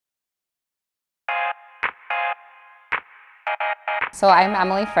So I'm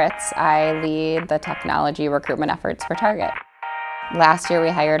Emily Fritz. I lead the technology recruitment efforts for Target. Last year we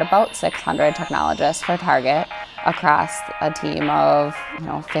hired about 600 technologists for Target across a team of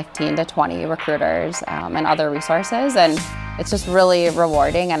 15 to 20 recruiters and other resources, and it's just really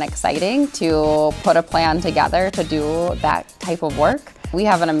rewarding and exciting to put a plan together to do that type of work. We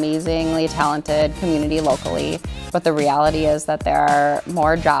have an amazingly talented community locally, but the reality is that there are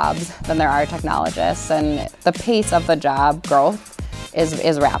more jobs than there are technologists, and the pace of the job growth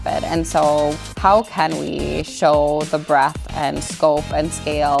is rapid. And so how can we show the breadth and scope and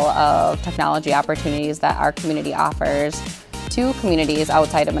scale of technology opportunities that our community offers to communities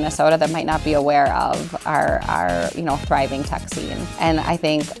outside of Minnesota that might not be aware of our thriving tech scene? And I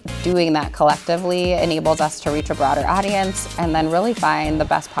think doing that collectively enables us to reach a broader audience and then really find the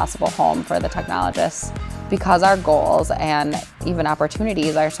best possible home for the technologists. Because our goals and even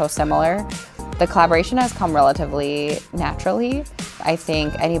opportunities are so similar, the collaboration has come relatively naturally. I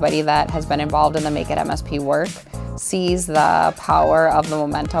think anybody that has been involved in the Make It MSP work sees the power of the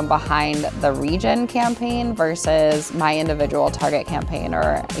momentum behind the region campaign versus my individual Target campaign,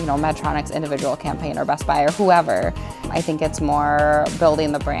 or Medtronic's individual campaign, or Best Buy, or whoever. I think it's more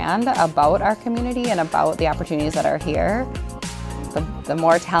building the brand about our community and about the opportunities that are here. The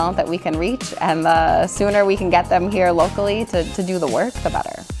more talent that we can reach and the sooner we can get them here locally to do the work, the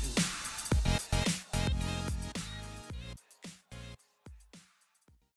better.